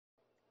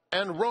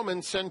and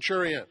Roman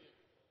Centurion.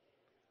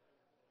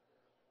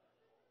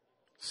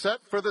 Set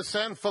for the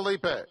San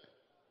Felipe.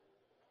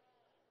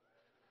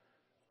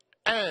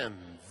 And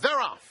they're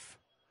off.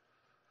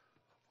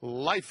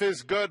 Life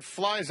is Good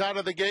flies out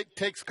of the gate,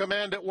 takes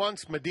command at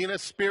once. Medina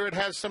Spirit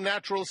has some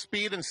natural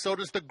speed, and so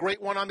does the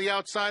great one on the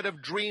outside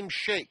of Dream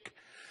Shake.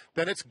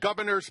 Then it's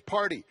Governor's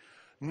Party.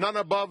 None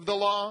Above the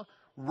Law.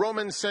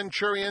 Roman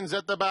Centurions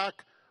at the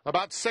back.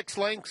 About 6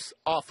 lengths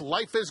off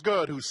Life is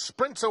Good, who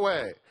sprints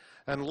away.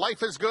 And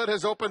Life is Good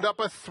has opened up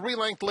a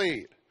 3-length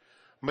lead.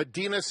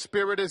 Medina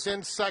Spirit is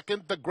in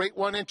second. The great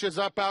one inches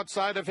up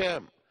outside of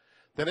him.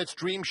 Then it's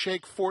Dream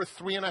Shake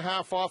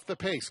 3.5 off the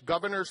pace.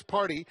 Governor's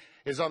Party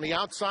is on the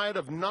outside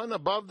of None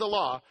Above the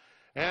Law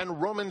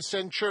and Roman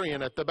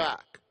Centurion at the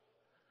back.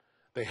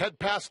 They head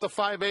past the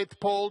 5/8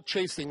 pole,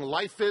 chasing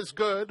Life is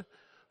Good,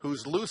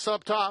 who's loose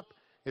up top.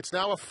 It's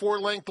now a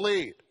 4-length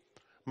lead.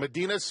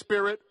 Medina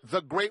Spirit,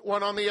 the great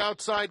one on the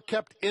outside,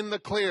 kept in the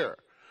clear.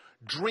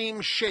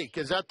 Dream Shake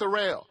is at the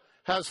rail,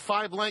 has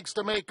 5 lengths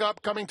to make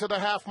up, coming to the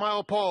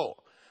half-mile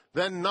pole.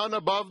 Then None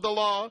Above the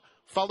Law,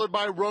 followed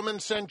by Roman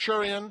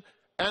Centurion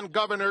and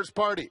Governor's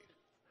Party.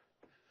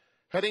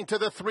 Heading to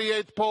the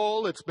 3/8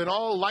 pole, it's been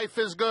all Life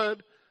is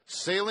Good,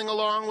 sailing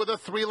along with a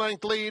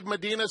 3-length lead,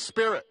 Medina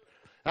Spirit.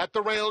 At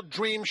the rail,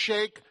 Dream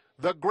Shake,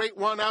 the great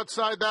one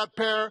outside that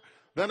pair,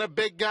 then a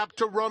big gap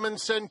to Roman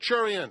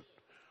Centurion.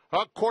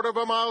 A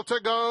 1/4 mile to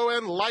go,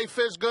 and Life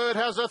is Good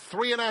has a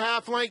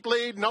 3.5-length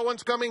lead. No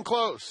one's coming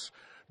close.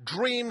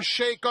 Dream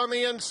Shake on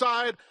the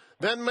inside,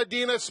 then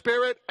Medina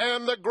Spirit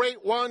and the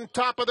great one,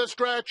 top of the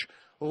stretch.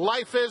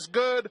 Life is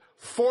Good,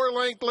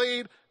 4-length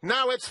lead.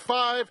 Now it's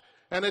 5,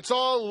 and it's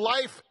all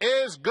Life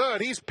is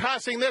Good. He's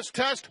passing this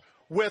test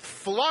with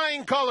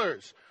flying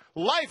colors.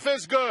 Life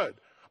is Good,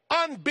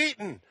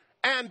 unbeaten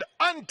and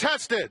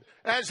untested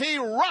as he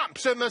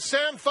romps in the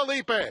San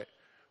Felipe.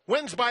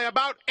 Wins by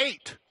about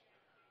 8.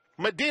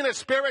 Medina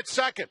Spirit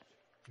second.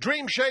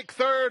 Dream Shake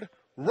third.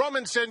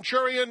 Roman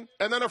Centurion,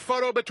 and then a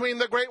photo between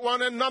the great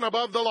one and None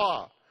Above the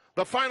Law.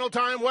 The final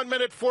time, 1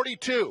 minute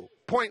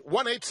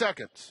 42.18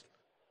 seconds.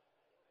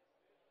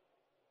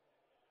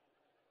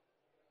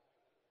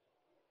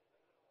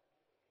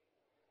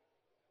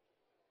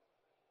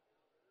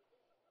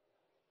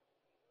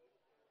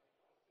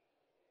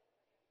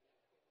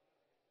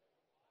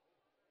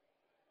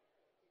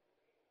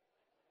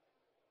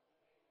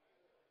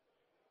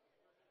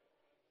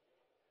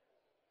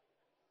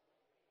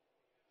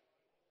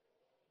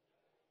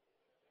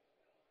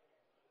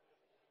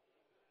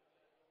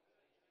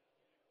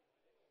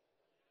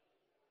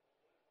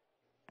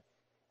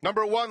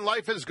 Number 1,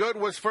 Life is Good,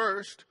 was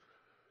first.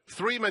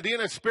 3,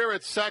 Medina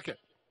Spirit second.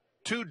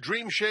 2,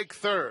 Dream Shake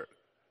third.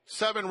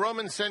 7,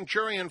 Roman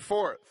Centurion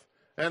fourth.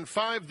 And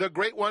 5, the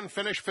great one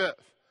finished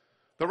fifth.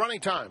 The running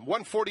time,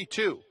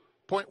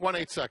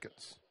 1:42.18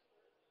 seconds.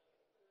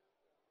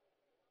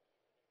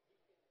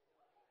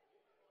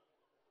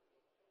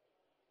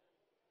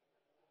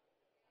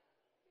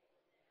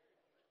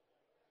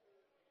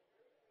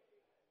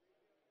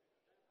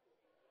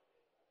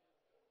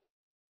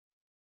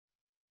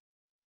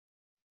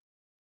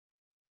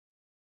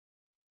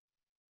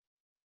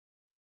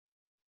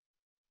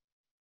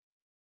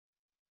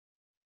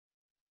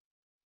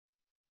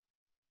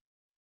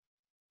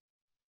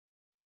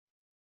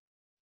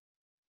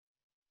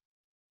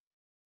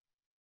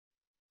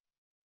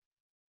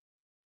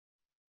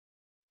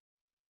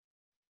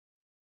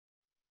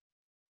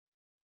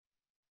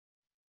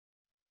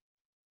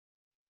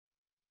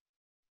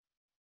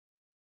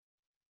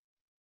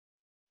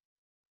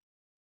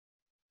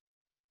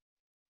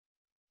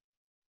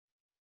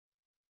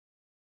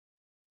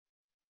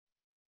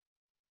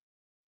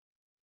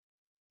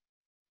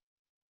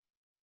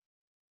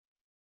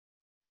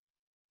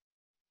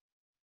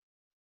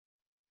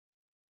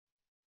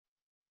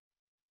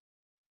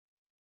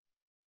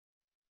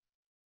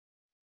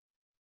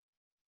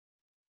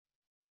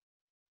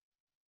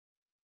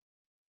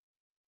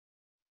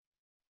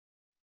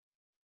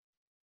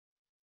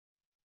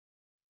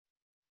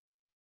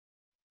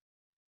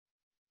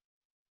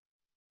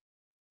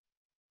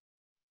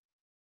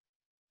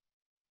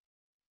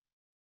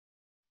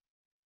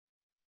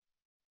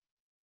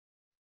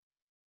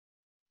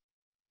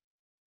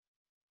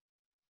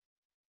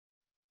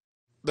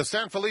 The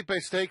San Felipe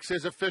Stakes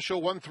is official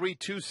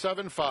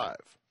 13275.